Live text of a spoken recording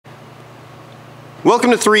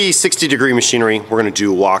Welcome to 360 Degree Machinery. We're going to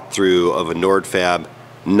do a walkthrough of a Nordfab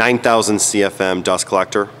 9000 CFM dust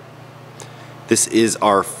collector. This is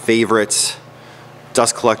our favorite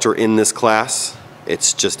dust collector in this class.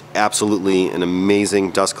 It's just absolutely an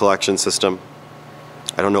amazing dust collection system.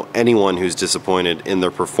 I don't know anyone who's disappointed in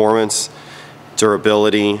their performance,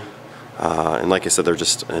 durability, and like I said, they're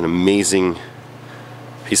just an amazing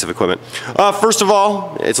piece of equipment. First of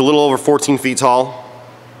all, it's a little over 14 feet tall.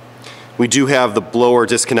 We do have the blower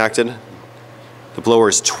disconnected. The blower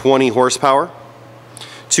is 20 horsepower,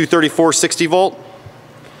 234 60 volt.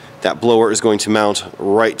 That blower is going to mount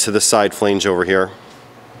right to the side flange over here.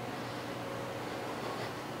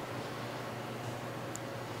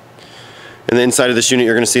 And the inside of this unit,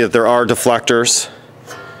 you're going to see that there are deflectors.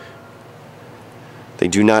 They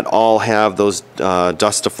do not all have those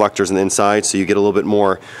dust deflectors on the inside, so you get a little bit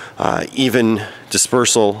more even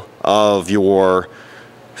dispersal of your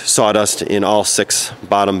sawdust in all 6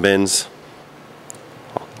 bottom bins.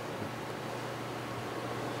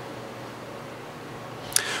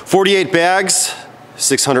 "48 bags,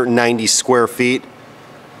 690 square feet.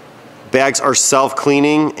 Bags are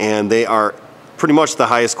self-cleaning and they are pretty much the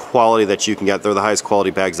highest quality that you can get. They're the highest quality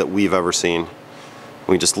bags that we've ever seen.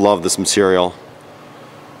 We just love this material.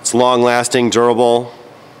 It's long-lasting, durable,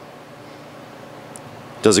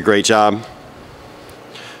 does a great job.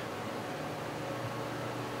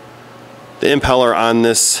 The impeller on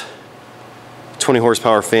this 20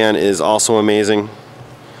 horsepower fan is also amazing.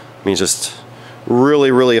 I mean, just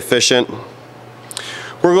really efficient. We're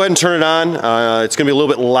gonna go ahead and turn it on. It's gonna be a little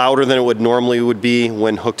bit louder than it would normally be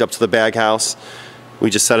when hooked up to the bag house. We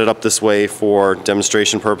just set it up this way for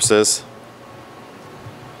demonstration purposes.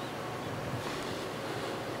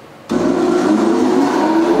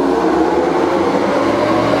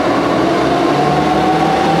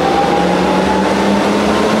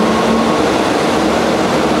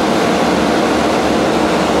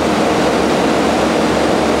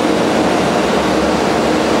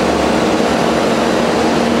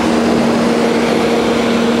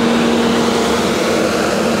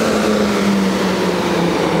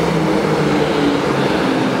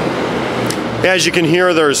 As you can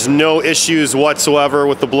hear, there's no issues whatsoever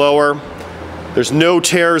with the blower. There's no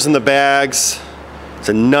tears in the bags. It's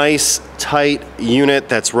a nice, tight unit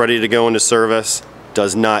that's ready to go into service.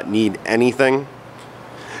 Does not need anything.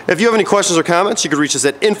 If you have any questions or comments, you can reach us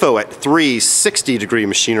at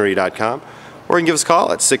info@360degreemachinery.com, or you can give us a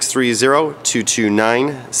call at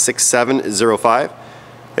 630-229-6705.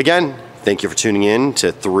 Again, thank you for tuning in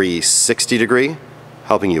to 360 Degree,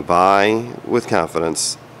 helping you buy with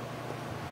confidence.